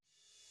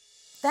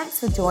Thanks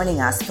for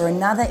joining us for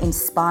another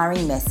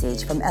inspiring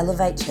message from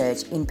Elevate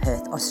Church in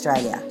Perth,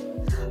 Australia.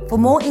 For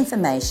more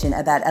information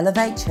about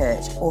Elevate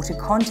Church or to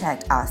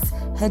contact us,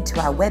 head to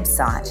our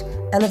website,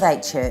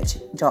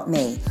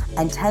 elevatechurch.me,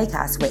 and take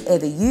us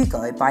wherever you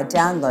go by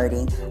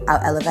downloading our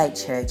Elevate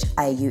Church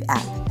AU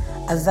app,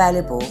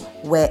 available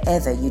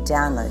wherever you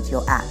download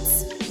your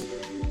apps.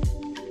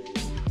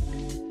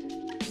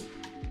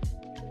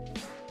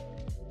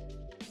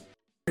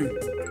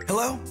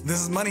 Hello, this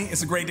is Money.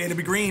 It's a great day to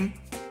be green.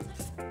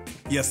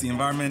 Yes, the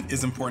environment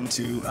is important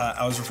too.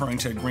 I was referring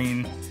to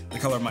green, the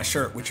color of my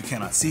shirt, which you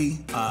cannot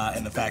see,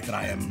 and the fact that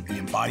I am the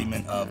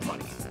embodiment of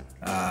money.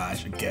 I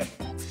should get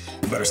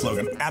a better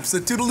slogan.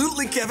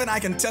 Absolutely, Kevin. I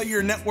can tell you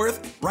your net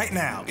worth right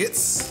now.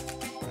 It's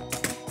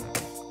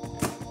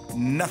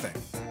nothing.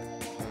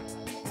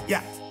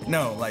 Yeah,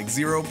 no, like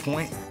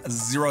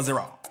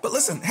 0.00. But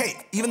listen, hey,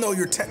 even though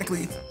you're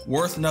technically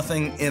worth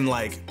nothing in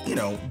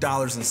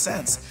dollars and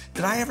cents,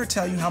 did I ever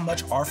tell you how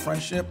much our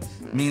friendship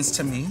means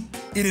to me?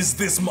 It is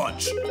this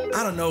much.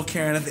 I don't know,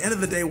 Karen, at the end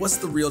of the day, what's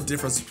the real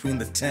difference between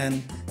the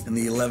 10 and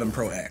the 11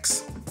 Pro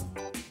X?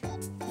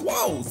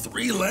 Whoa,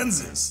 3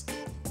 lenses.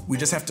 We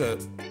just have to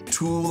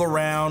tool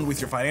around with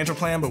your financial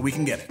plan, but we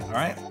can get it, all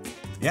right?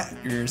 Yeah,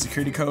 your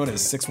security code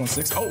is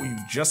 616. Oh, you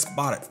just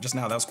bought it just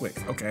now. That was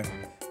quick. Okay.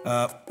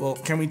 Well,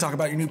 can we talk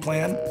about your new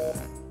plan?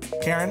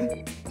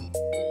 Karen?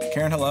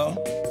 Karen, hello?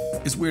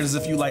 It's weird as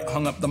if you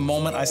hung up the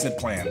moment I said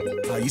plan.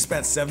 You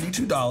spent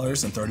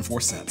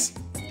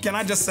 $72.34. Can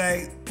I just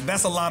say,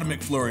 that's a lot of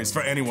McFlurries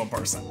for any one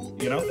person,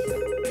 you know?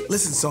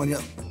 Listen,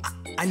 Sonia,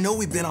 I know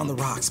we've been on the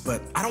rocks,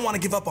 but I don't want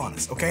to give up on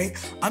us, okay?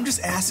 I'm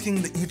just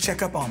asking that you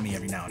check up on me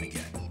every now and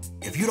again.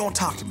 If you don't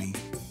talk to me,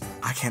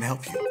 I can't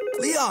help you.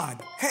 Leon,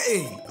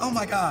 hey, oh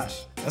my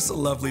gosh. That's a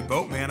lovely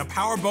boat, man. A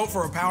power boat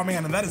for a power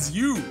man, and that is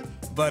you,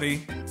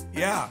 buddy.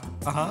 Yeah,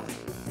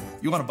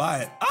 You want to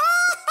buy it?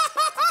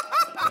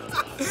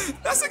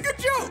 That's a good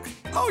joke.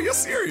 Oh, you're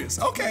serious.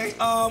 Okay.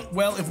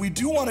 Well, if we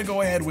do want to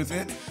go ahead with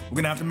it, we're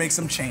going to have to make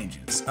some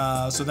changes.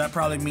 So that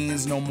probably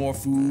means no more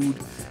food,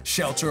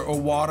 shelter, or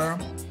water.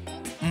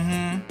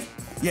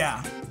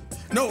 Yeah.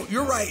 No,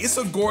 you're right. It's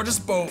a gorgeous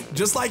boat,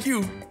 just like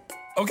you.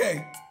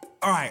 Okay.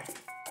 All right.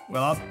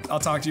 Well, I'll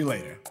talk to you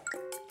later.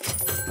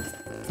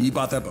 You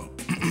bought that boat.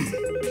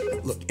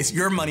 Look, it's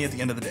your money at the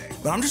end of the day,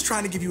 but I'm just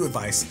trying to give you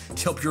advice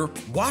to help your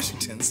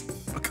Washingtons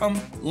become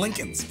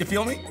Lincolns. You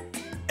feel me?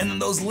 And then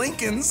those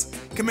Lincolns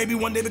can maybe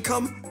one day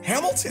become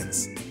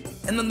Hamiltons.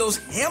 And then those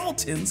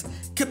Hamiltons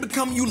can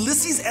become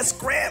Ulysses S.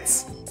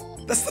 Grants.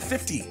 That's the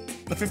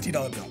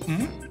 $50 bill.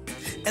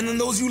 And then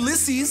those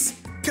Ulysses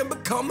can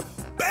become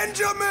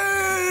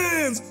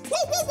Benjamins. Woo,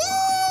 woo, woo!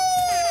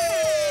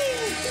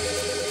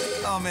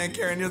 Oh man,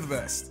 Karen, you're the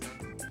best.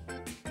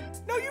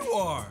 No, you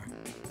are.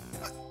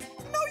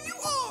 No, you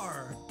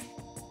are.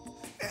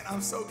 And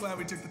I'm so glad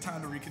we took the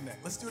time to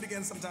reconnect. Let's do it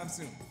again sometime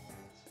soon.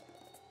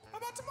 How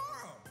about tomorrow?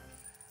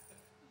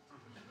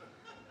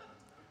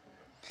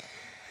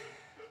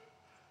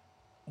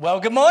 Well,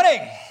 good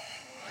morning.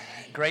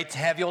 Great to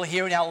have you all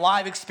here in our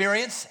live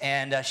experience,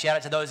 and shout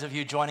out to those of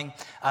you joining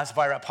us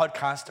via our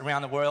podcast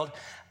around the world.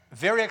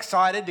 Very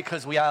excited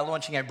because we are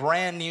launching a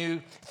brand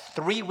new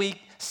 3-week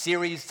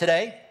series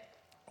today,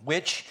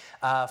 which,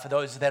 for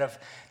those that have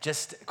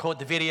just caught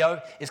the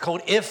video, is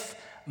called If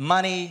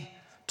Money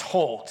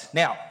Talked.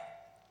 Now,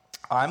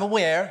 I'm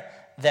aware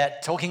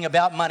that talking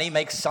about money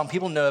makes some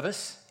people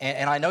nervous,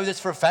 and I know this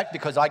for a fact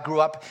because I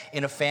grew up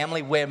in a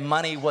family where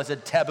money was a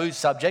taboo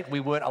subject. We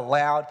weren't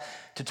allowed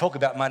to talk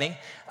about money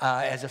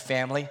as a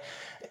family.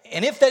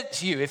 And if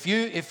that's you,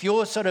 if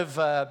your sort of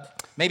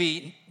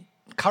maybe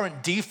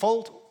current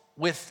default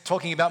with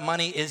talking about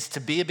money is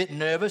to be a bit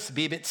nervous,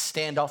 be a bit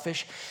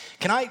standoffish,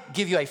 can I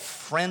give you a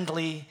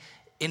friendly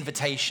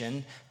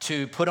invitation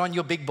to put on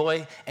your big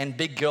boy and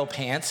big girl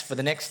pants for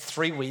the next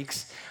 3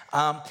 weeks?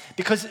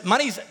 Because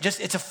money's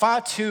it's a far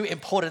too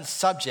important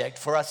subject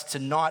for us to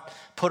not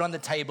put on the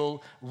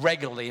table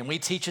regularly. And we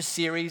teach a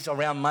series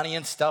around money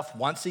and stuff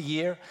once a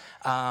year.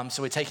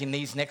 So we're taking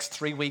these next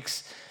 3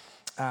 weeks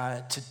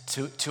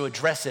to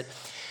address it.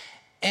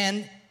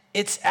 And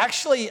it's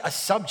actually a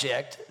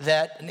subject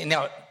that,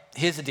 now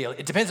here's the deal.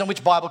 It depends on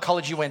which Bible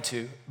college you went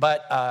to,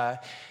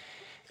 but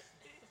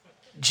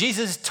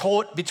Jesus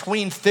taught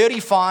between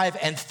 35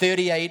 and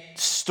 38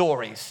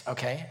 stories,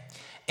 okay?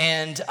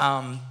 And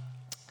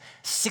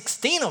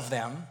 16 of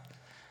them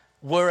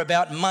were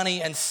about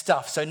money and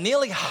stuff. So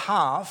nearly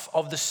half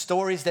of the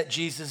stories that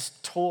Jesus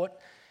taught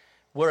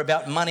were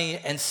about money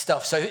and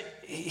stuff. So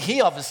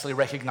he obviously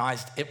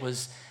recognized it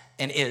was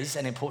and is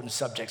an important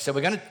subject. So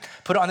we're going to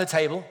put it on the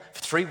table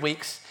for 3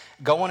 weeks,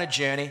 go on a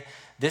journey,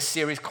 this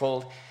series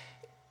called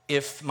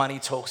If Money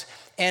Talks.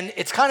 And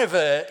it's kind of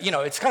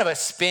a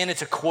spin,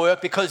 it's a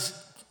quirk, because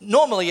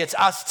normally it's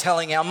us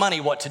telling our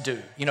money what to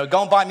do.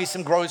 Go and buy me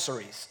some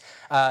groceries.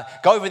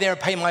 Go over there and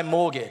pay my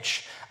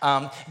mortgage.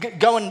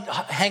 Go and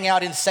hang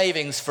out in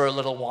savings for a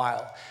little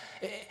while.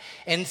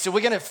 And so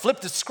we're going to flip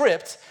the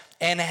script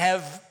and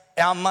have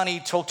our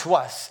money talk to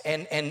us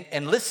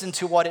and listen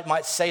to what it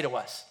might say to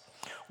us,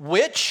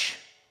 which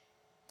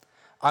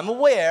I'm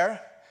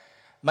aware,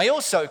 may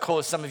also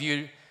cause some of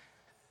you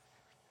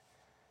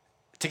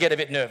to get a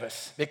bit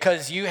nervous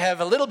because you have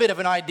a little bit of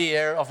an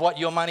idea of what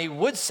your money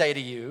would say to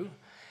you,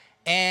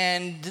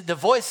 and the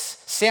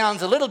voice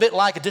sounds a little bit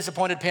like a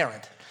disappointed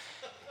parent.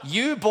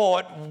 You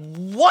bought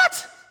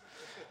what?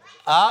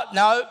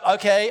 No,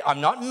 okay,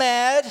 I'm not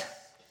mad.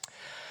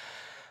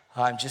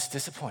 I'm just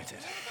disappointed.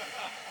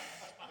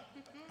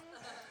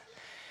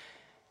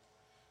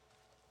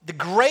 The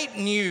great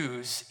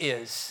news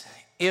is,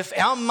 if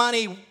our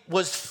money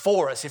was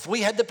for us, if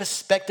we had the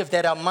perspective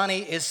that our money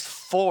is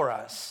for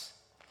us,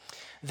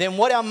 then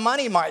what our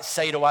money might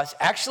say to us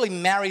actually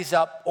marries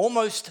up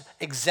almost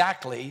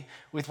exactly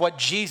with what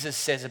Jesus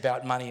says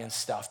about money and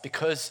stuff,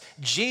 because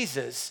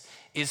Jesus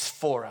is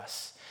for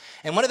us.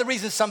 And one of the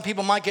reasons some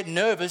people might get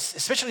nervous,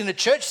 especially in a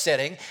church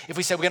setting, if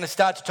we say we're going to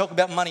start to talk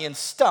about money and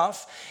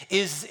stuff,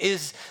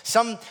 is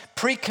some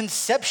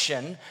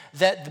preconception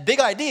that the big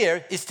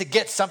idea is to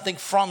get something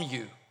from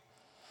you.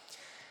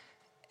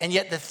 And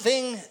yet the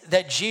thing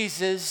that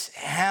Jesus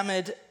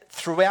hammered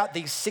throughout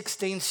these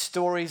 16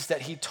 stories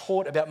that he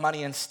taught about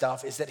money and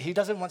stuff is that he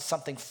doesn't want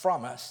something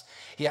from us.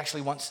 He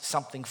actually wants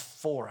something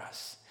for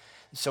us.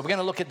 So we're going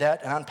to look at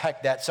that and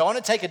unpack that. So I want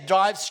to take a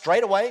dive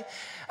straight away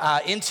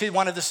into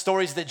one of the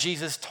stories that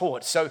Jesus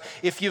taught. So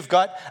if you've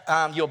got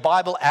your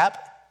Bible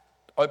app,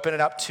 open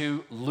it up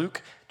to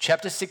Luke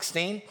chapter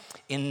 16.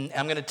 I'm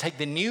going to take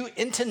the New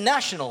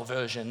International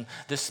Version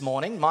this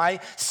morning,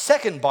 my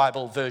second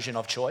Bible version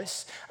of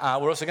choice.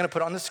 We're also going to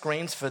put it on the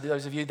screens for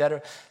those of you that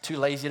are too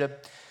lazy to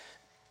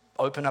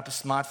open up a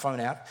smartphone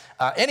app.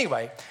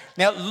 Anyway,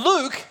 now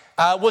Luke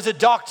was a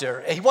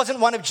doctor. He wasn't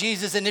one of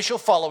Jesus' initial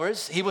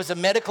followers. He was a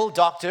medical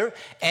doctor.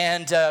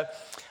 And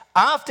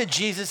after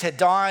Jesus had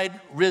died,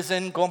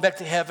 risen, gone back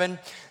to heaven,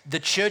 the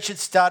church had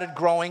started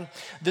growing.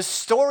 The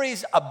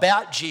stories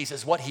about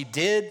Jesus, what he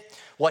did,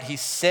 what he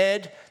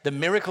said, the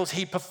miracles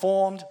he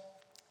performed,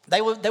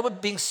 they were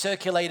being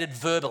circulated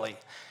verbally.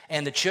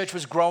 And the church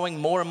was growing.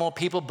 More and more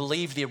people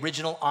believed the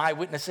original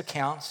eyewitness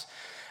accounts.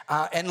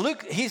 And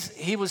Luke,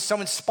 he was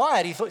so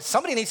inspired, he thought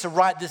somebody needs to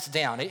write this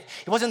down. He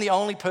wasn't the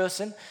only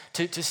person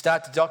to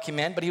start to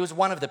document, but he was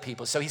one of the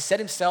people. So he set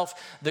himself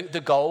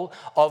the goal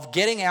of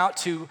getting out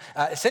to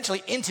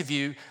essentially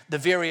interview the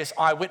various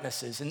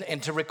eyewitnesses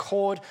and to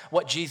record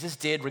what Jesus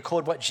did,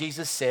 record what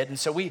Jesus said. And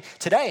so we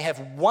today have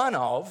one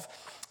of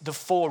the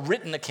 4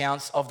 written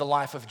accounts of the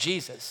life of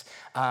Jesus,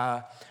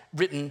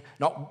 written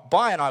not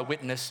by an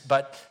eyewitness,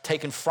 but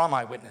taken from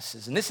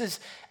eyewitnesses. And this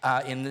is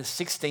in the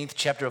 16th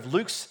chapter of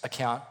Luke's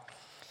account.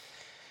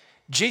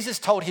 Jesus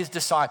told his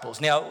disciples.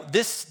 Now,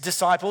 this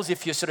disciples,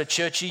 if you're sort of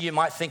churchy, you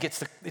might think it's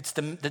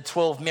the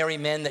 12 merry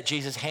men that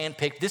Jesus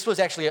handpicked. This was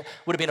actually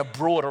would have been a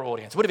broader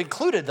audience. It would have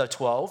included the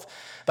 12,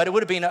 but it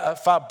would have been a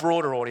far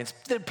broader audience.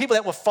 The people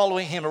that were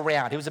following him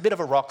around. He was a bit of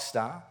a rock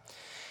star.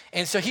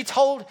 And so he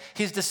told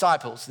his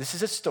disciples, this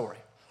is a story.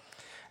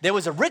 There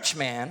was a rich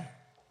man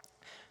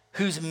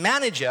whose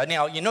manager,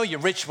 now you know you're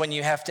rich when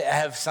you have to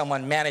have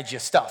someone manage your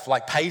stuff,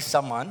 like pay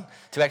someone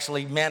to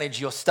actually manage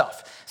your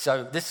stuff.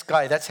 So this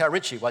guy, that's how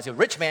rich he was. A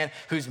rich man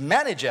whose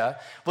manager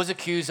was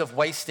accused of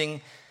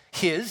wasting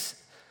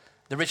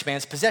the rich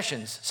man's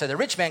possessions. So the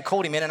rich man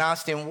called him in and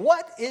asked him,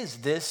 "What is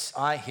this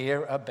I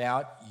hear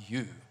about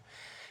you?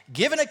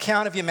 Give an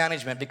account of your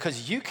management,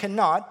 because you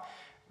cannot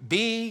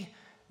be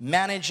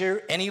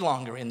manager any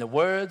longer. In the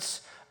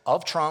words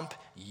of Trump,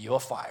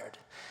 you're fired."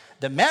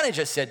 The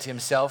manager said to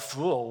himself,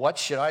 "Well, what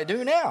should I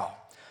do now?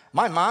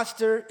 My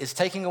master is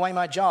taking away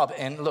my job.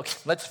 And look,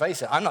 let's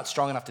face it, I'm not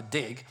strong enough to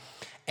dig,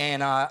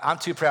 and I'm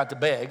too proud to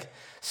beg.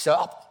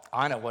 So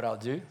I know what I'll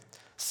do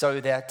so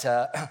that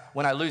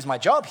when I lose my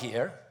job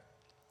here,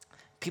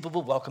 people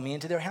will welcome me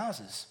into their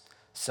houses."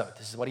 So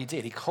this is what he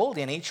did. He called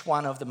in each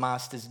one of the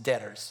master's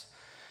debtors.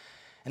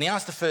 And he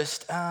asked the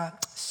first, how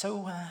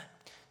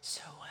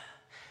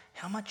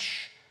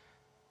much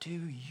do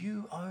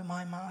you owe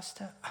my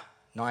master?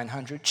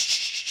 900.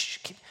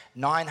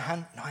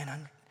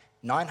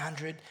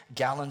 900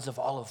 gallons of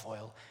olive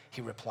oil,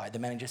 he replied. The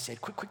manager said,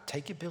 quick,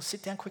 take your bill,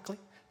 sit down quickly.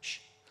 Shh.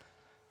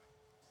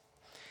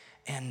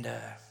 And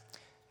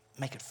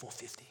make it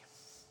 450.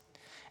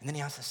 And then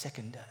he asked the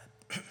second,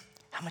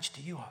 how much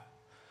do you owe?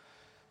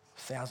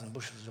 1,000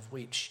 bushels of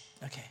wheat. Shh.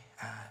 Okay,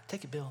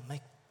 take your bill,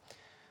 make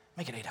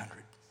it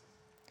 800.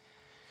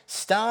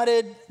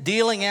 Started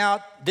dealing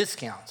out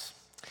discounts.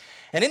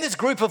 And in this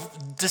group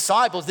of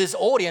disciples, this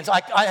audience,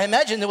 I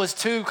imagine there was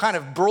 2 kind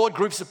of broad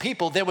groups of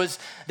people. There was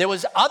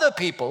other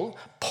people,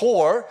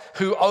 poor,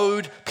 who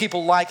owed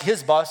people like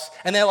his boss,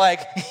 and they're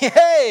like,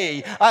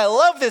 "Hey, I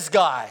love this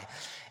guy."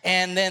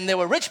 And then there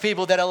were rich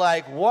people that are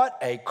like, "What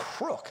a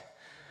crook.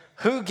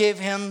 Who gave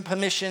him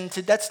permission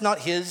to, that's not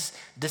his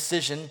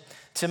decision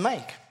to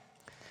make."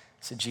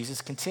 So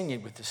Jesus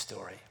continued with the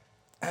story.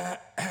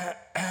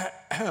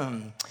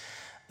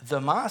 The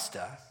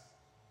master,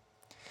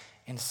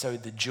 and so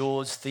the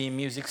Jaws theme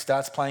music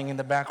starts playing in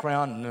the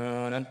background.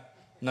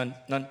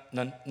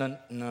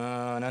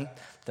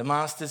 The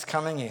master's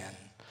coming in.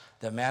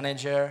 The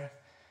manager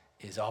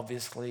is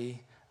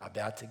obviously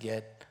about to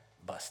get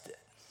busted.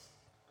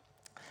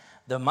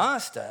 the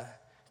master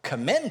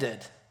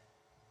commended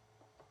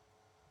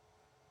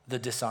the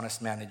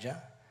dishonest manager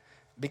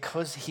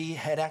because he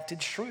had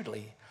acted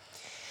shrewdly.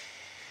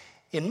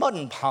 In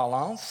modern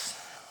parlance,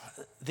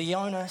 the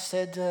owner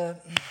said,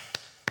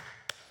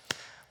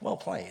 well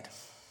played.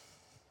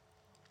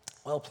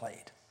 Well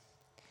played.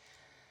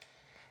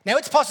 Now,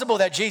 it's possible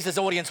that Jesus'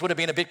 audience would have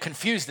been a bit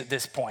confused at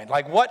this point.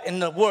 Like, what in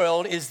the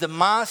world is the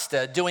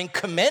master doing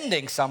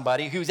commending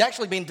somebody who's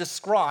actually been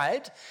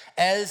described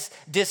as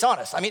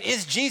dishonest? I mean,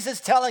 is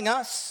Jesus telling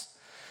us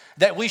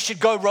that we should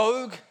go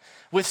rogue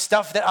with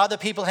stuff that other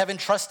people have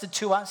entrusted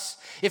to us?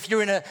 If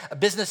you're in a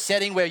business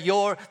setting where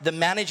you're the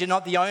manager,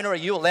 not the owner, are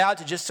you allowed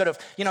to just sort of,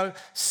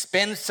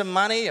 spend some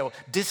money or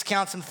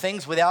discount some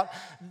things without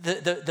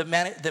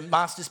the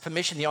master's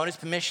permission, the owner's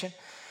permission?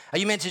 Are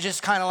you meant to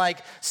just kind of like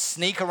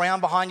sneak around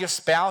behind your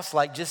spouse,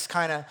 like just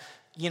kind of,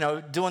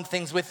 doing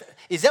things with?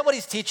 Is that what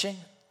he's teaching?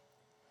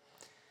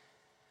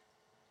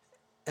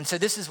 And so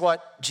this is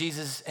what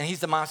Jesus, and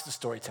he's the master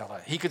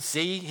storyteller. He could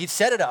see, he'd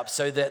set it up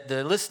so that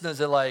the listeners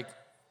are like,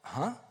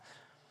 huh?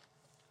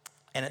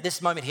 And at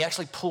this moment, he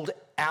actually pulled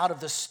out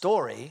of the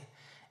story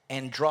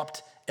and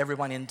dropped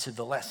everyone into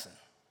the lesson.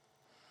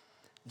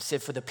 He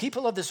said, for the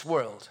people of this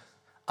world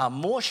are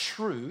more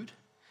shrewd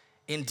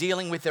in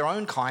dealing with their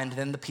own kind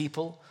than the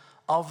people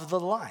of the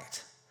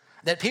light.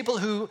 That people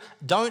who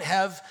don't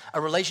have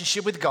a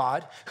relationship with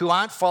God, who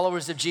aren't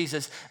followers of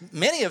Jesus,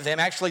 many of them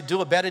actually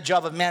do a better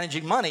job of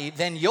managing money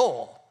than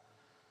your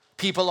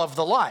people of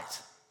the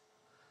light.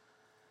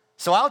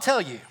 So I'll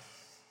tell you,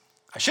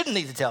 I shouldn't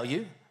need to tell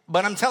you,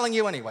 but I'm telling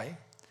you anyway,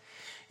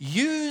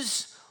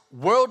 use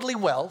worldly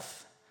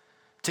wealth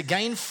to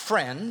gain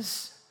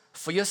friends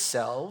for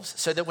yourselves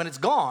so that when it's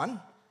gone,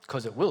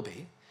 because it will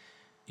be,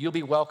 you'll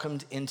be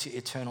welcomed into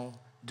eternal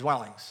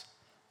dwellings.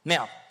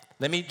 Now,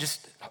 let me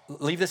just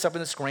leave this up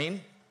on the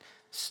screen.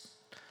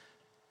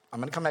 I'm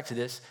going to come back to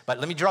this, but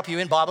let me drop you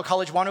in Bible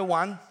College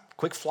 101,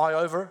 quick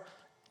flyover,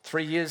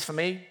 3 years for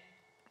me,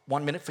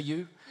 1 minute for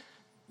you.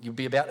 You'll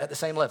be about at the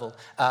same level.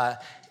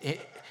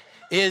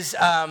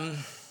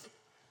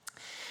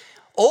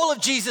 All of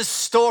Jesus'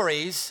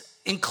 stories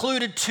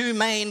included two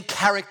main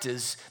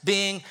characters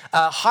being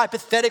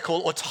hypothetical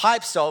or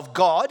types of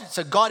God.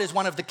 So God is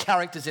one of the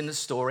characters in the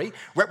story,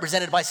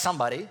 represented by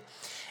somebody.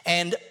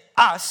 And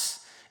us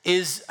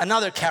is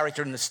another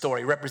character in the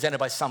story, represented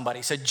by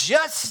somebody. So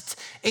just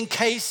in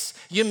case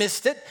you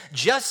missed it,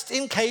 just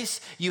in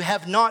case you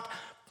have not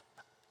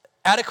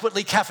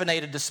adequately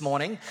caffeinated this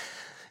morning,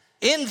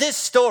 in this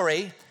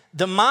story,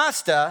 the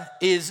master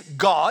is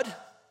God,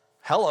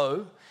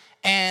 hello,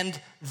 and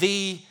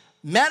the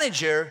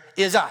manager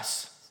is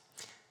us.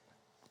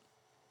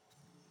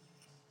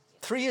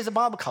 3 years of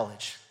Bible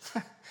college.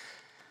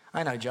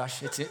 I know,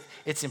 Josh,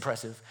 it's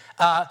impressive.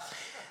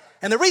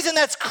 And the reason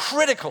that's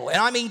critical, and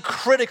I mean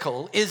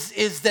critical,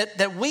 is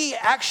that we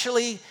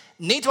actually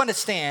need to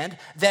understand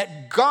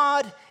that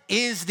God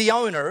is the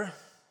owner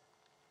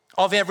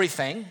of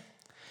everything,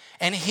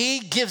 and he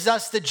gives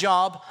us the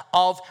job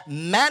of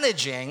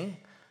managing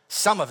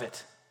some of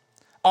it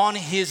on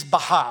his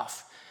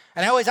behalf.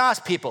 And I always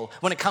ask people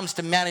when it comes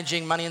to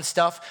managing money and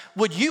stuff,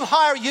 would you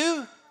hire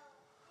you?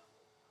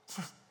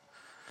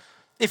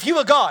 If you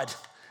were God,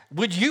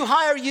 would you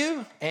hire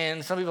you?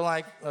 And some people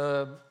are like,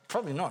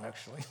 probably not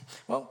actually.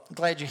 Well, I'm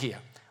glad you're here.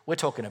 We're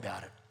talking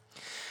about it.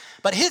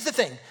 But here's the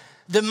thing.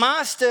 The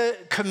master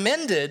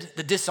commended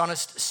the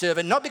dishonest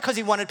servant, not because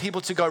he wanted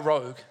people to go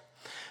rogue,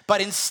 but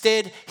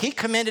instead he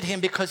commended him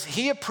because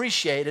he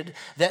appreciated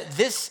that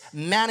this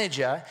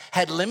manager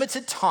had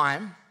limited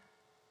time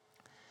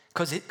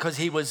because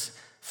he was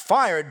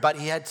fired, but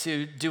he had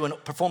to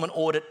perform an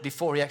audit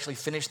before he actually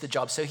finished the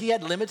job. So he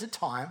had limited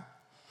time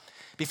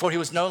before he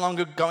was no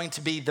longer going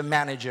to be the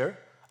manager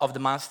of the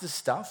master's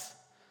stuff.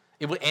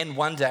 It would end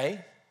one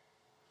day.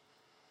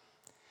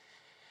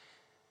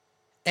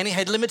 And he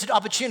had limited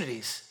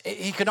opportunities.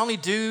 He could only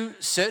do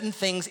certain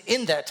things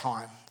in that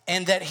time.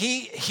 And that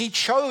he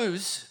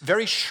chose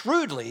very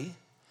shrewdly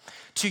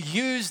to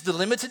use the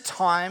limited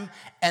time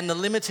and the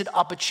limited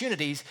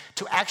opportunities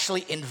to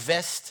actually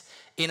invest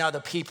in other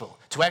people,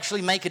 to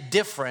actually make a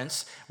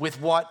difference with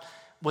what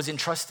was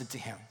entrusted to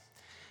him.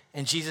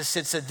 And Jesus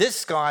said, so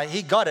this guy,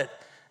 he got it,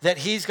 that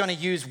he's going to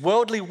use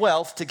worldly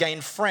wealth to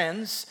gain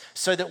friends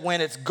so that when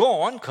it's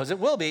gone, because it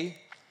will be,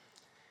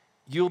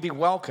 you'll be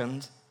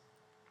welcomed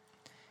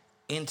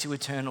into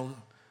eternal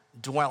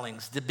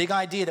dwellings. The big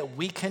idea that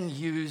we can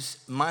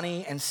use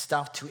money and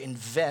stuff to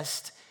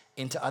invest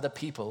into other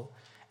people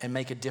and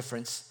make a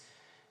difference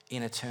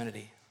in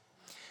eternity.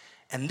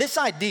 And this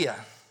idea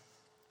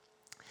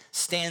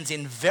stands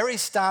in very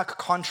stark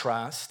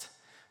contrast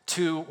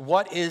to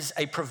what is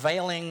a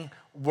prevailing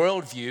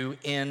worldview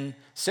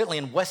certainly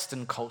in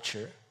Western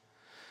culture,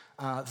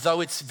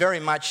 though it's very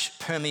much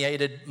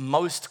permeated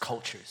most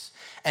cultures.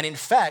 And in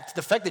fact,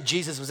 the fact that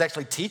Jesus was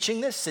actually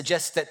teaching this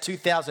suggests that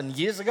 2,000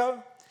 years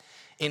ago,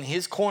 in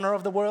his corner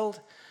of the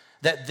world,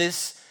 that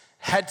this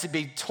had to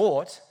be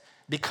taught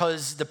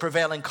because the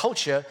prevailing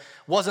culture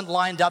wasn't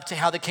lined up to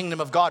how the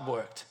kingdom of God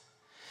worked.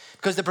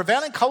 Because the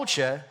prevailing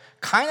culture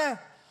kind of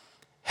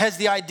has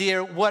the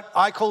idea, what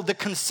I call the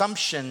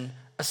consumption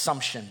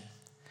assumption.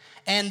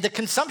 And the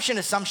consumption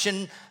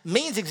assumption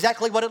means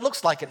exactly what it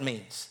looks like it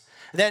means.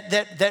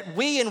 That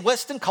we in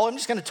Western culture, I'm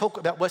just going to talk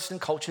about Western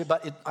culture,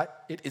 but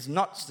it is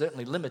not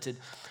certainly limited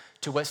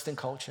to Western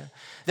culture,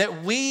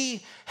 that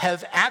we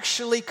have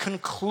actually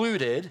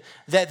concluded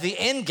that the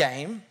end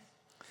game,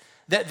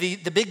 that the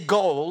big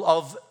goal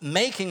of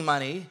making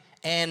money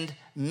and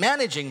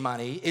managing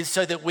money is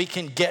so that we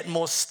can get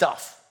more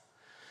stuff.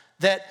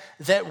 That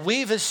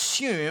we've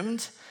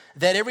assumed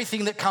that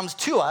everything that comes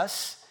to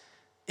us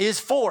is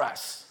for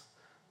us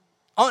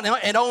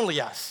and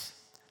only us.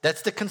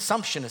 That's the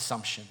consumption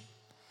assumption.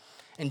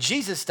 And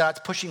Jesus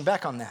starts pushing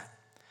back on that.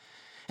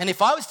 And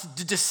if I was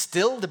to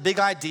distill the big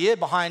idea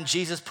behind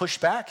Jesus'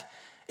 pushback,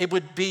 it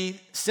would be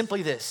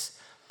simply this.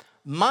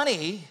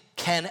 Money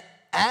can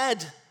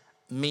add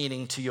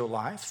meaning to your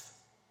life.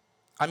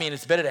 I mean,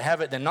 it's better to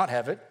have it than not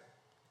have it.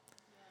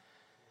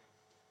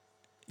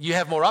 You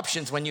have more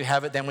options when you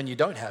have it than when you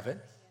don't have it.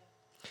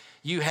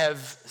 You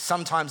have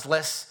sometimes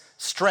less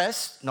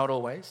stress, not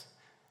always,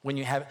 when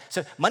you have it.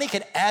 So money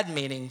can add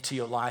meaning to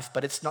your life,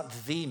 but it's not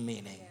the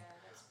meaning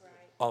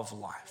of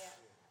life.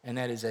 And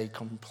that is a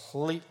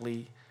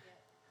completely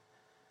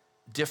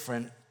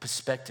different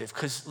perspective.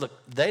 Because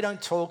look, they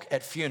don't talk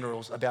at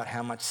funerals about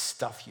how much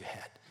stuff you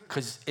had,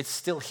 because it's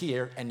still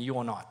here and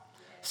you're not.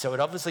 So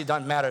it obviously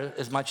doesn't matter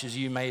as much as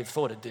you may have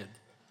thought it did.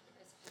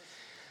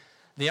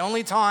 The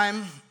only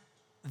time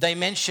they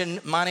mention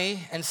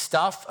money and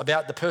stuff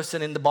about the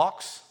person in the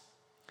box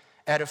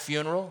at a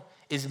funeral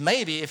is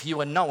maybe if you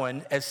were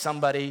known as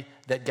somebody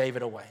that gave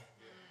it away,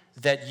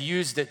 that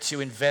used it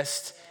to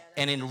invest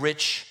and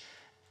enrich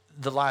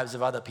the lives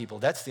of other people.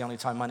 That's the only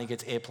time money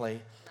gets airplay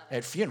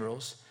at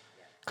funerals,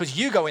 because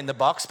you go in the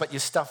box, but your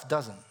stuff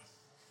doesn't.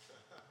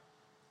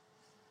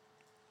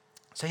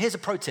 So here's a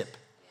pro tip.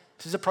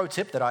 This is a pro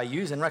tip that I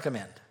use and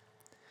recommend.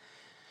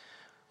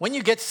 When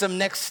you get some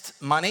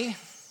next money,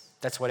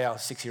 that's what our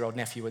 6-year-old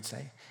nephew would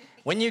say.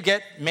 When you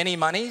get many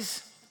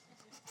monies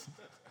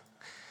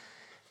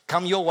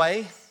come your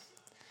way,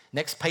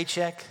 next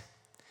paycheck,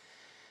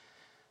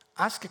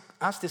 ask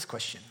this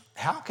question.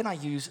 How can I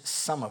use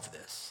some of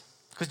this?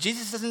 Because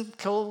Jesus doesn't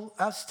call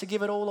us to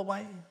give it all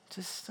away.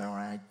 Just, all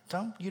right,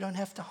 you don't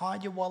have to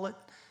hide your wallet.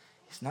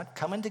 He's not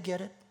coming to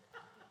get it.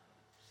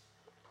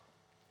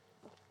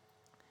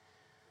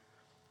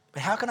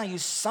 But how can I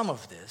use some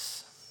of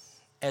this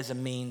as a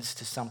means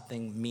to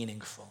something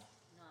meaningful?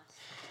 Nice.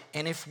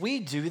 And if we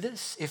do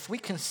this, if we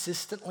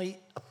consistently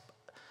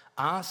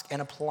ask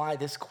and apply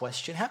this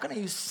question, how can I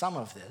use some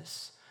of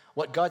this,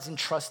 what God's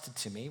entrusted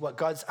to me, what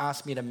God's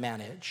asked me to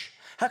manage,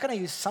 how can I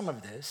use some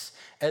of this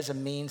as a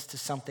means to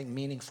something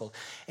meaningful?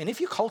 And if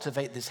you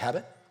cultivate this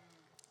habit,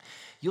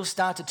 you'll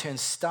start to turn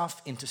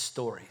stuff into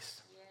stories.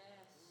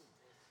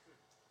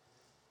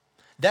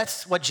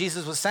 That's what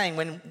Jesus was saying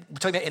when we're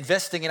talking about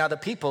investing in other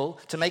people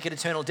to make an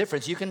eternal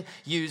difference. You can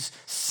use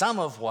some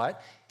of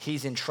what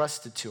he's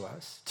entrusted to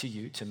us, to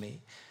you, to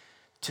me,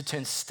 to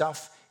turn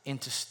stuff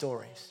into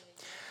stories.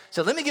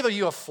 So let me give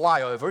you a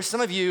flyover.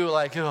 Some of you are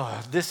like, oh,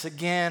 this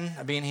again.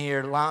 I've been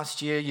here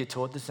last year. You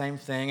taught the same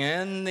thing.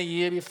 And the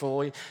year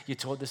before, you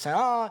taught the same.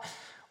 Oh,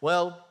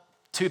 well,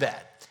 too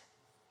bad.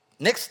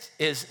 Next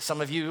is some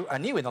of you are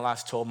new in the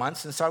last 12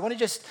 months. And so I want to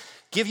just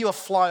give you a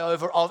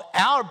flyover of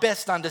our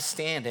best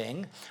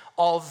understanding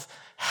of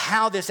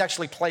how this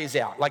actually plays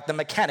out, like the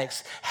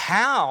mechanics.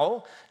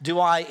 How do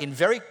I, in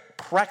very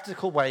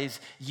practical ways,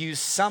 use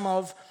some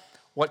of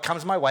what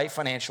comes my way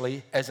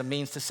financially as a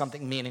means to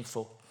something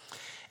meaningful?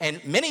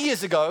 And many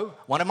years ago,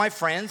 one of my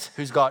friends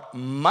who's got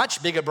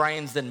much bigger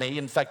brains than me,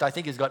 in fact, I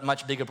think he's got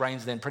much bigger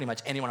brains than pretty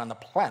much anyone on the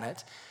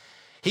planet,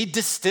 he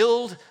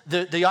distilled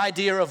the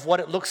idea of what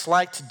it looks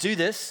like to do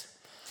this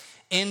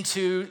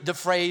into the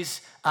phrase,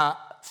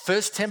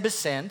 first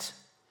 10%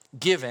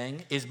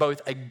 giving is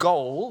both a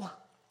goal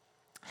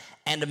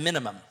and a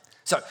minimum.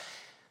 So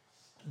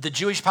the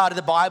Jewish part of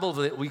the Bible,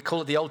 we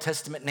call it the Old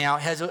Testament now,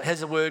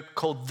 has a word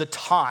called the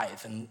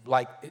tithe. And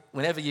like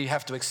whenever you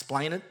have to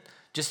explain it,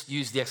 just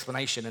use the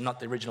explanation and not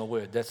the original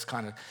word. That's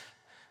kind of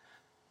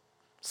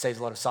saves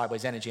a lot of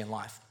sideways energy in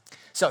life.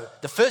 So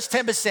the first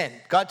 10%,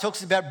 God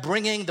talks about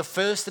bringing the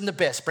first and the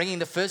best, bringing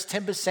the first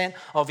 10%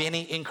 of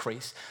any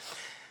increase.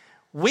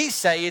 We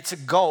say it's a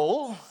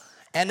goal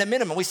and a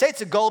minimum. We say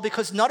it's a goal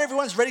because not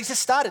everyone's ready to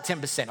start at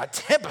 10%. Like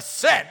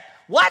 10%?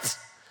 What?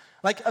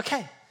 Like,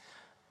 okay,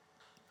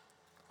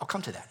 I'll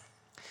come to that.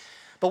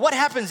 But what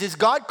happens is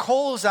God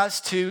calls us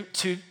to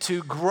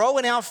grow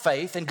in our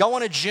faith and go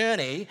on a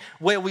journey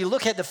where we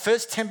look at the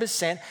first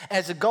 10%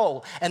 as a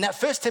goal. And that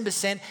first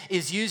 10%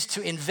 is used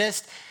to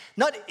invest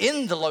not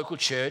in the local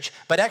church,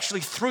 but actually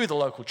through the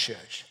local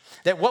church.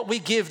 That what we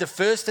give, the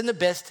first and the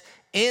best,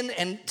 in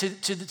and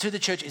to the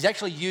church is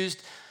actually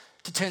used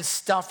to turn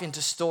stuff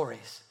into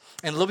stories.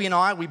 And Louie and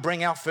I, we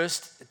bring our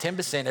first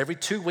 10% every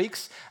 2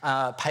 weeks,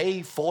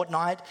 pay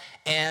fortnight.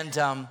 And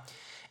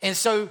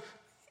so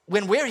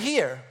when we're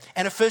here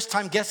and a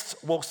first-time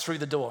guest walks through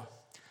the door,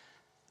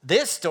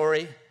 their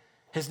story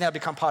has now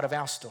become part of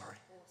our story.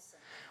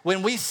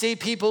 When we see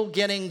people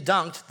getting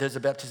dunked, there's a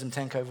baptism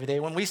tank over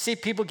there. When we see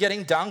people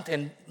getting dunked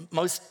and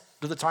most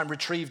of the time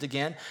retrieved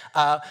again,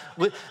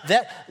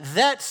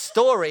 that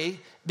story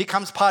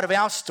becomes part of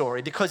our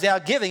story because our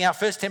giving, our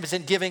first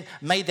 10% giving,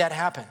 made that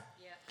happen.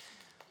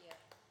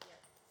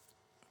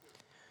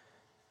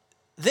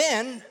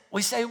 Then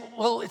we say,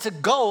 well, it's a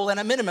goal and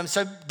a minimum.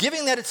 So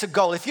giving that it's a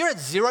goal. If you're at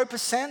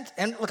 0%,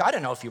 and look, I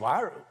don't know if you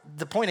are.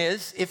 The point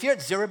is, if you're at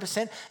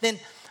 0%, then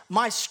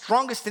my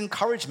strongest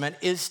encouragement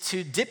is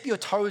to dip your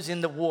toes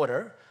in the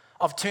water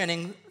of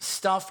turning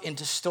stuff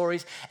into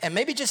stories and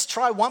maybe just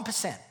try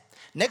 1%.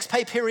 Next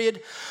pay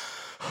period,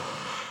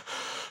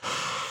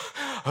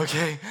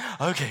 okay,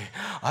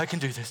 I can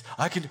do this.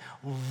 I can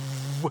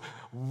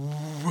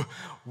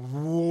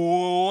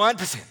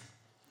 1%.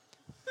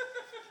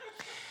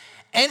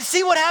 And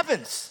see what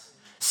happens.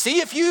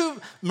 See if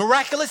you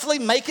miraculously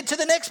make it to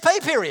the next pay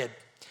period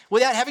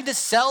without having to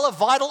sell a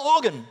vital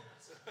organ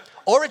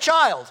or a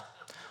child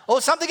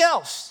or something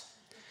else.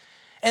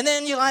 And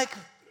then you're like,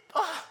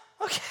 oh,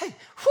 okay.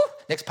 Whew.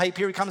 Next pay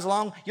period comes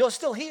along, you're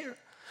still here.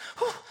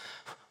 Whew.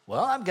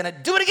 Well, I'm going to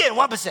do it again,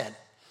 1%.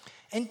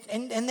 And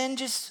then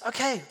just,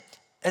 okay,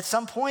 at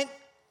some point,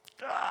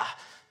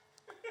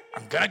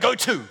 I'm going to go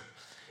 2.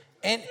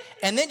 And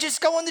then just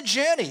go on the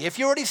journey. If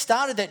you already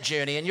started that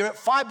journey and you're at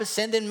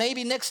 5%, then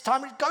maybe next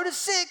time go to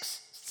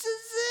 6.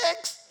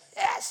 6,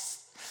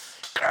 yes.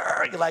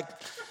 You're like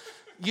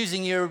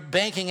using your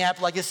banking app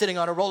like you're sitting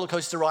on a roller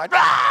coaster ride.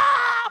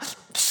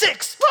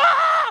 6.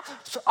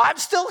 I'm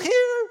still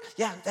here.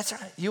 Yeah, that's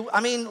right. You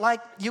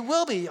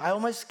will be. I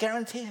almost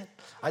guarantee it.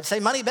 I'd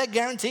say money back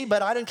guarantee,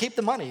 but I don't keep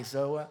the money,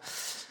 so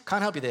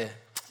can't help you there.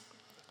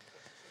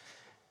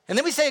 And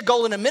then we say a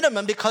goal and a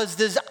minimum because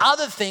there's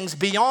other things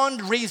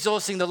beyond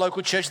resourcing the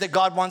local church that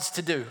God wants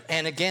to do.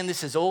 And again,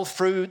 this is all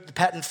through the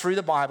pattern through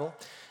the Bible.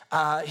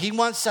 He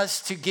wants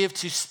us to give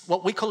to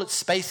what we call it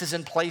spaces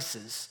and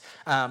places,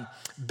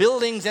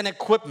 buildings and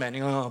equipment.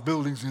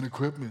 Buildings and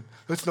equipment.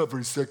 That's not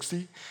very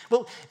sexy.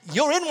 Well,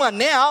 you're in one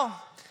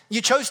now. You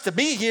chose to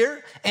be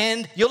here,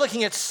 and you're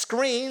looking at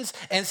screens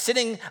and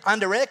sitting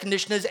under air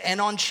conditioners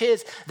and on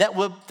chairs that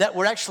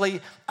were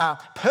actually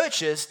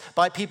purchased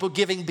by people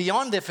giving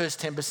beyond their first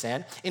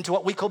 10% into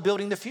what we call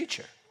building the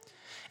future.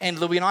 And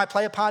Louis and I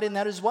play a part in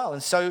that as well.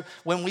 And so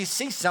when we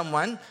see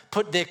someone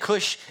put their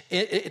tush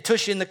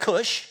in the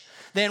cush,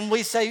 then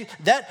we say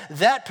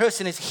that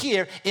person is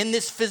here in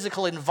this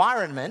physical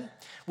environment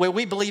where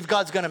we believe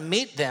God's going to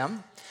meet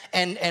them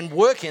and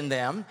work in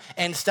them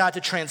and start to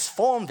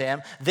transform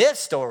them. Their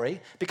story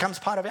becomes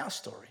part of our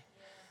story.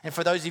 And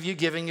for those of you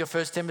giving your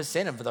first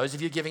 10%, and for those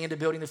of you giving into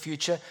building the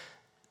future,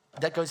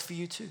 that goes for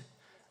you too.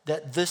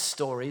 That this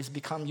story has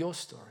become your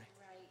story.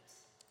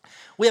 Right.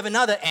 We have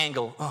another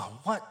angle. Oh,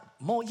 what?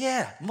 More?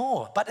 Yeah,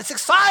 more. But it's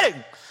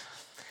exciting.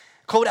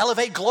 Called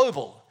Elevate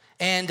Global.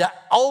 And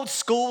old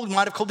school, you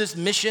might have called this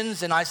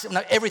missions. And I said,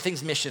 no,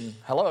 everything's mission.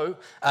 Hello.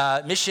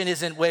 Mission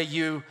isn't where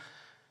you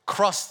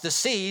cross the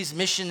seas.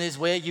 Mission is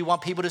where you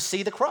want people to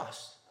see the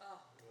cross. Oh,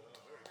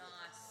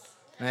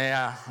 nice.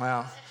 Yeah,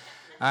 well,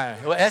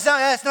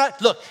 that's not,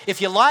 look,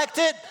 if you liked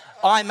it,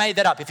 I made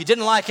that up. If you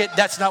didn't like it,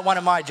 that's not one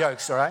of my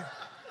jokes, all right?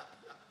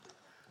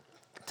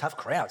 Tough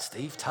crowd,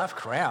 Steve, tough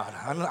crowd.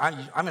 I'm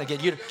going to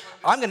get you to,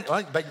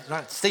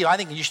 but Steve, I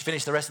think you should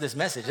finish the rest of this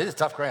message. It's a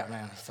tough crowd,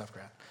 man, it's a tough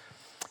crowd.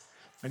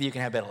 Maybe you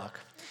can have better luck.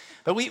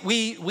 But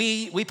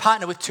we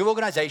partner with 2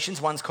 organizations.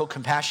 One's called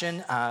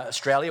Compassion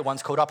Australia.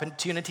 One's called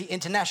Opportunity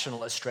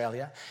International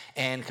Australia.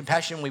 And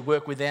Compassion, we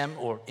work with them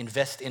or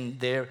invest in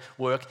their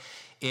work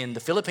in the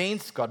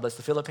Philippines. God bless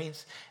the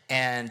Philippines.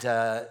 And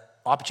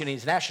Opportunity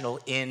International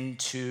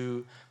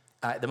into,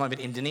 at the moment,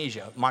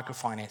 Indonesia,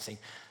 microfinancing.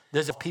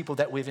 There's a people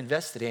that we've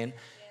invested in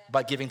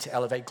by giving to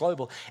Elevate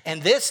Global.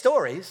 And their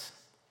stories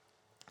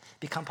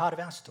become part of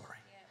our story.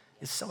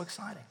 It's so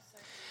exciting.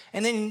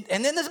 And then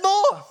there's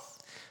more.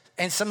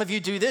 And some of you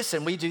do this,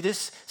 and we do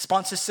this,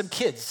 sponsor some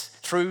kids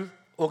through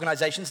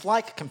organizations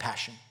like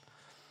Compassion.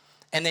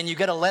 And then you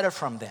get a letter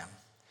from them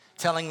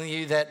telling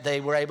you that they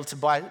were able to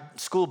buy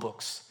school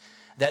books,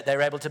 that they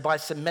were able to buy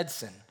some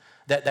medicine,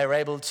 that they were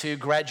able to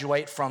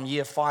graduate from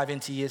year 5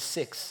 into year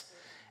 6.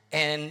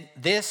 And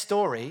their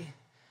story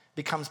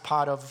becomes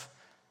part of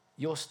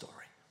your story.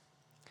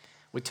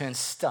 We turn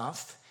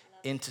stuff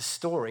into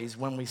stories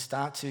when we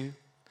start to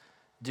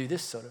do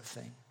this sort of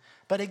thing.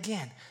 But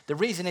again, the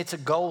reason it's a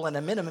goal and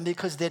a minimum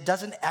because there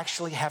doesn't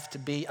actually have to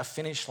be a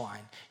finish line.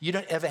 You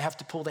don't ever have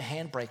to pull the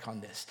handbrake on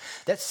this.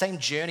 That same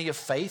journey of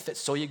faith that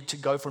saw you to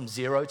go from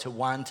 0 to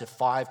 1 to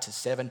 5 to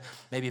 7,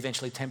 maybe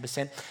eventually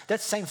 10%,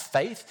 that same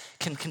faith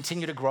can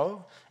continue to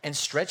grow and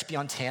stretch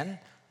beyond 10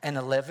 and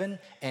 11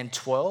 and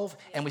 12,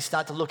 and we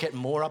start to look at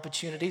more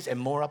opportunities,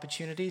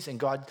 and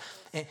God,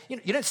 and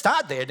you don't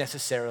start there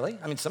necessarily.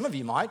 I mean, some of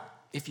you might.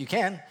 If you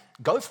can,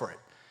 go for it.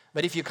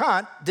 But if you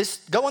can't,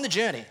 just go on the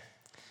journey.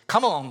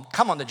 Come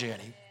on the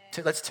journey.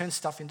 Let's turn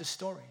stuff into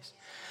stories.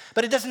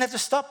 But it doesn't have to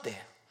stop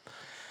there.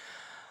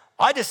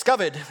 I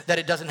discovered that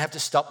it doesn't have to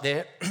stop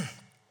there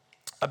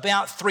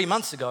about 3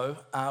 months ago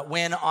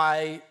when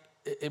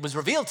it was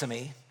revealed to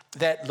me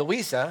that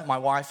Louisa, my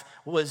wife,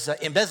 was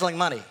embezzling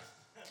money.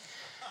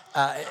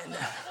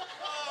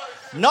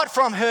 Not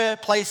from her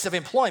place of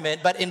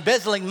employment, but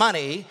embezzling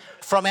money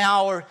from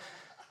our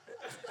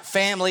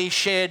family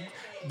shared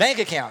bank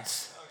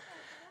accounts.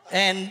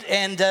 And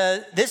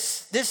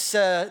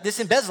this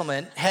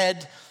embezzlement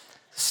had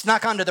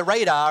snuck under the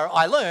radar,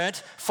 I learned,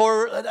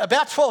 for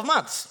about 12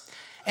 months.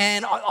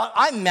 And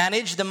I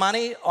manage the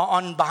money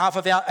on behalf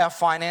of our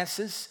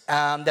finances.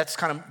 That's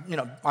kind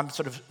of, I'm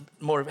sort of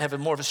have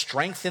more of a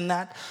strength in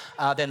that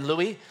than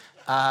Louis.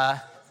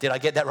 Did I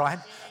get that right?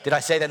 Did I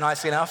say that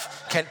nicely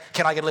enough?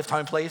 Can I get a lift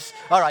home, please?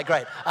 All right,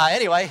 great.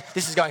 Anyway,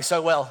 this is going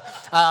so well.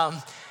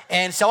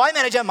 And so I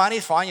manage our money,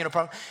 it's fine, no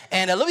problem.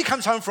 And Louis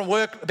comes home from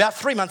work about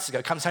 3 months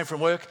ago,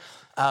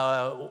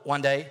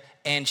 one day,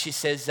 and she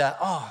says,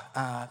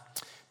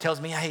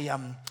 tells me, hey,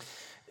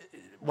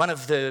 one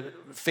of the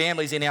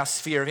families in our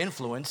sphere of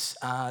influence,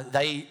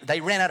 they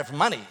ran out of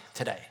money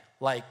today.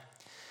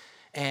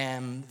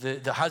 And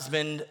the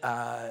husband,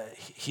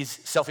 he's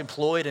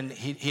self-employed, and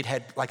he'd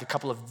had like a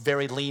couple of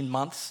very lean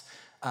months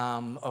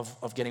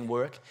of getting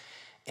work.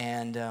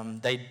 And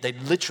they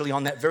literally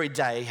on that very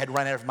day had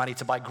run out of money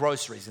to buy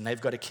groceries, and they've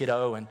got a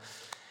kiddo, and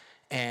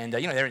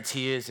they're in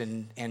tears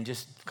and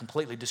just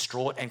completely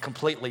distraught and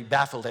completely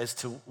baffled as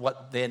to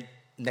what their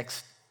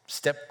next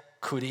step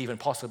could even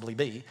possibly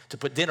be to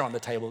put dinner on the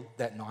table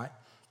that night.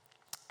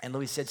 And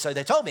Louis said, so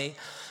they told me,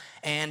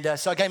 and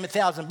so I gave him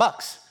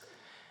 $1,000.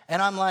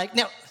 And I'm like,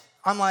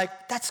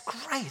 that's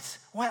great.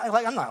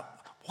 I'm not,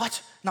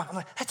 what? No, I'm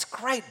like, that's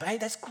great,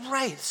 babe, that's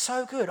great,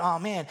 so good. Oh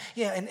man,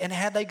 yeah, and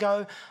how'd they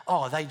go?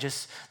 Oh, they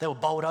were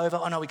bowled over.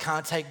 Oh no, we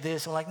can't take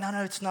this. I'm like,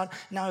 no, it's not,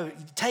 no,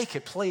 take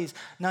it, please.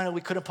 No, we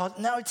couldn't,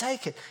 no,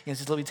 take it. And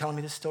this is Louis telling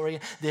me this story.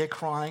 They're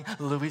crying,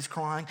 Louis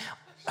crying.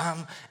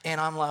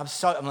 And I'm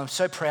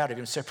so proud of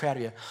you. I'm so proud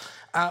of you.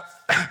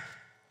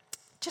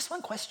 Just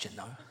one question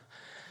though.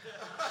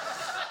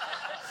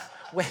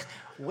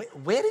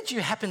 Where did you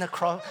happen to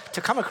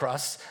come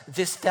across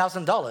this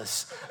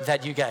 $1,000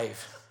 that you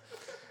gave?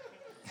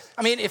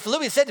 I mean, if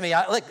Louis said to me,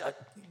 I'm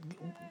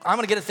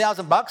going to get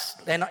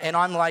 $1,000, and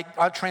I'm like,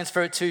 I'll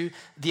transfer it to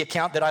the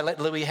account that I let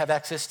Louis have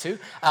access to.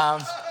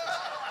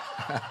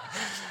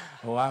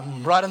 Well,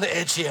 I'm right on the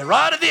edge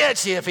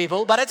here,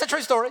 people. But it's a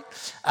true story.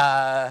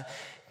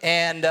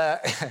 And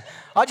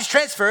I just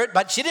transfer it,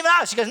 but she didn't even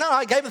ask. She goes, no,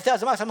 I gave him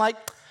 $1,000. I'm like,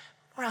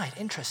 right,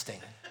 interesting.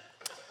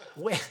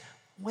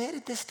 Where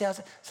did this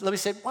 $1,000? So Louis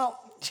said, well,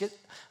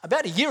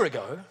 about a year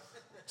ago.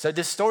 So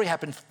this story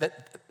happened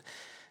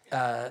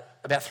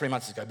about 3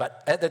 months ago.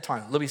 But at the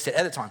time, Louis said,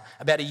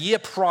 about a year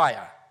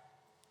prior,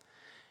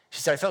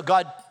 she said, I felt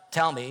God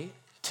tell me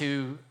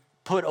to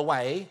put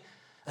away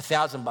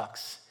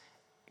 $1,000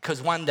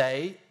 because one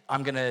day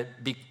I'm going to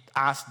be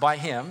asked by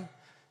him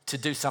to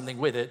do something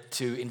with it,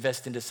 to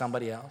invest into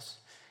somebody else.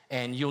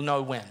 And you'll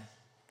know when.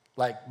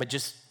 But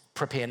just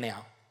prepare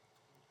now.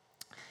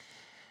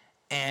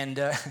 And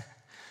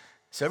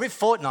so every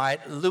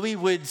fortnight, Louis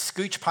would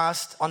scooch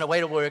past on the way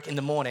to work in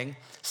the morning,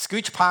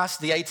 scooch past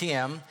the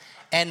ATM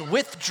and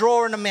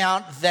withdraw an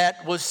amount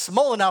that was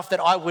small enough that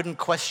I wouldn't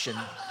question.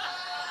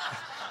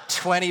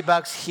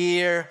 $20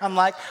 here. I'm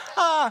like,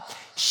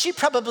 she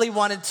probably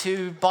wanted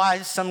to buy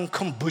some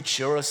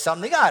kombucha or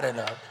something. I don't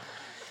know.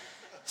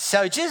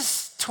 So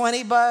just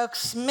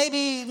 $20,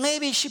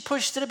 maybe she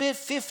pushed it a bit,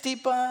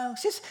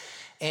 $50, just,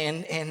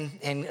 and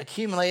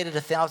accumulated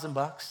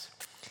 $1,000,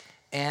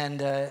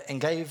 and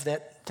gave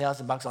that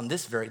 $1,000 on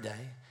this very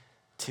day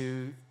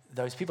to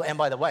those people. And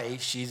by the way,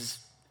 she's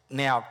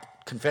now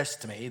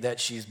confessed to me that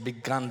she's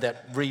begun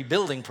that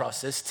rebuilding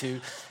process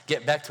to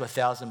get back to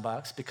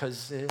 $1,000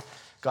 because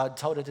God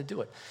told her to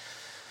do it.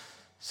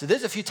 So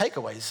there's a few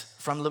takeaways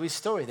from Louis'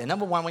 story there.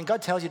 Number one, when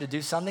God tells you to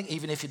do something,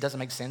 even if it doesn't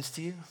make sense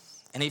to you,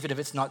 and even if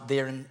it's not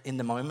there in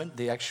the moment,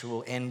 the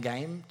actual end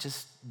game,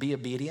 just be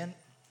obedient.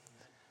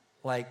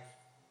 Because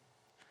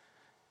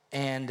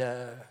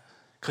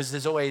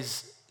there's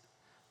always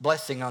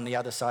blessing on the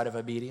other side of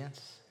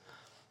obedience.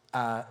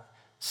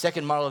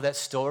 Second moral of that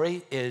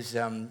story is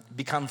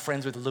become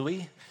friends with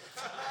Louis.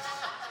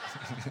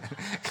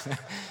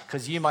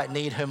 Because you might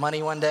need her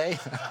money one day.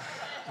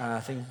 I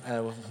think,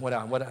 what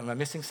am I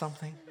missing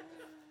something?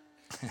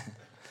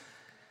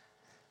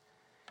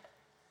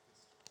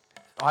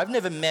 I've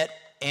never met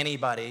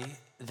anybody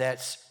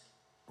that's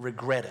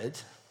regretted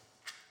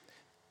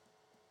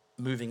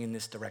moving in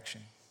this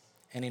direction.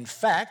 And in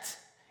fact,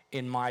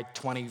 in my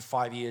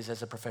 25 years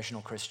as a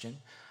professional Christian,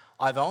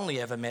 I've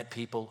only ever met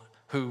people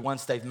who,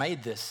 once they've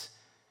made this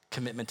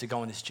commitment to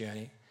go on this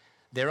journey,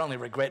 their only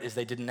regret is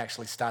they didn't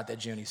actually start that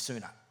journey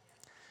sooner,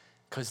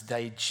 because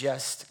they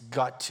just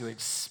got to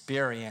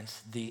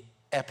experience the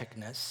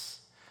epicness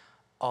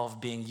of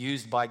being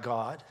used by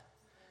God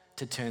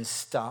to turn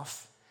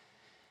stuff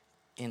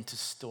into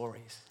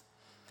stories.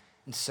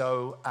 And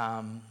so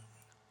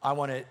I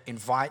want to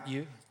invite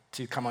you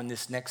to come on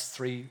this next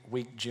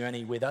 3-week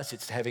journey with us.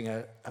 It's having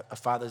a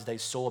Father's Day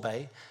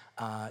sorbet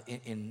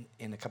in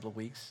a couple of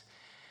weeks.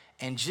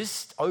 And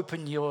just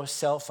open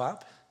yourself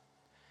up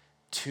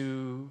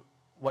to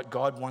what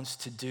God wants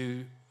to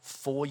do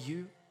for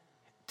you,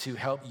 to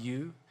help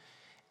you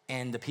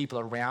and the people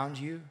around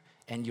you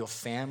and your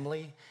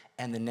family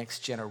and the next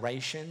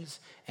generations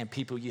and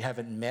people you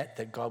haven't met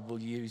that God will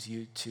use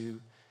you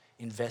to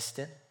invest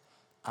in.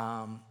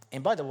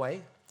 And by the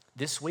way,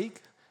 this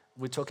week,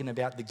 we're talking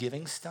about the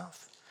giving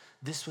stuff.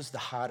 This was the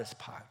hardest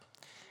part,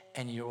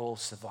 and you all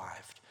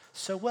survived.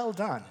 So well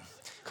done,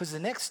 because the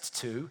next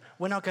two,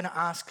 we're not going to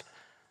ask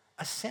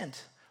a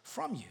cent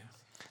from you.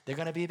 They're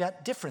going to be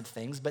about different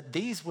things, but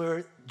these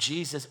were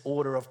Jesus'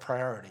 order of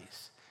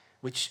priorities,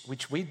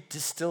 which we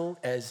distill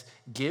as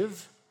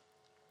give,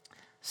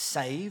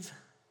 save,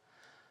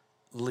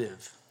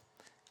 live,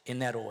 in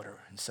that order.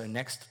 And so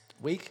next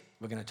week,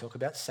 we're going to talk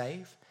about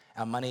save.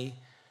 Our money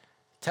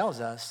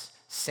tells us,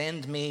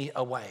 send me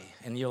away.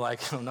 And you're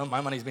like, oh, no,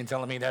 my money's been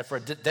telling me that for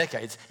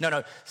decades.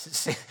 No,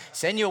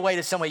 send you away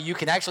to somewhere you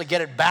can actually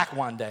get it back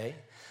one day.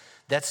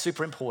 That's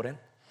super important.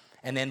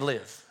 And then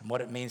live, and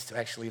what it means to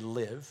actually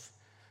live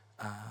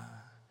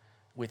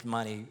with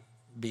money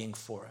being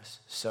for us.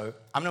 So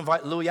I'm going to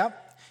invite Louie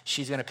up.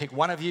 She's going to pick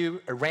one of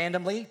you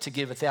randomly to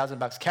give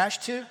 $1,000 cash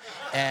to.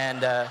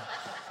 And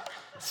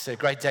it's a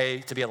great day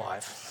to be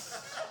alive.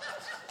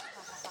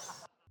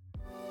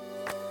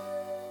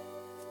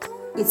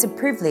 It's a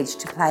privilege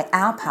to play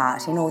our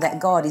part in all that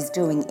God is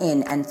doing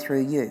in and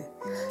through you.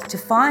 To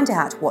find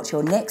out what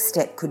your next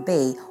step could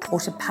be, or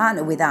to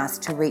partner with us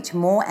to reach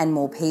more and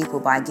more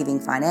people by giving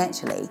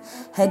financially,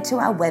 head to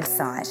our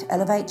website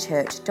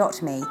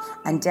elevatechurch.me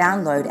and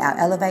download our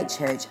Elevate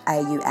Church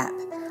AU app,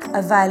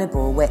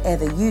 available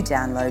wherever you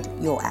download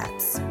your apps.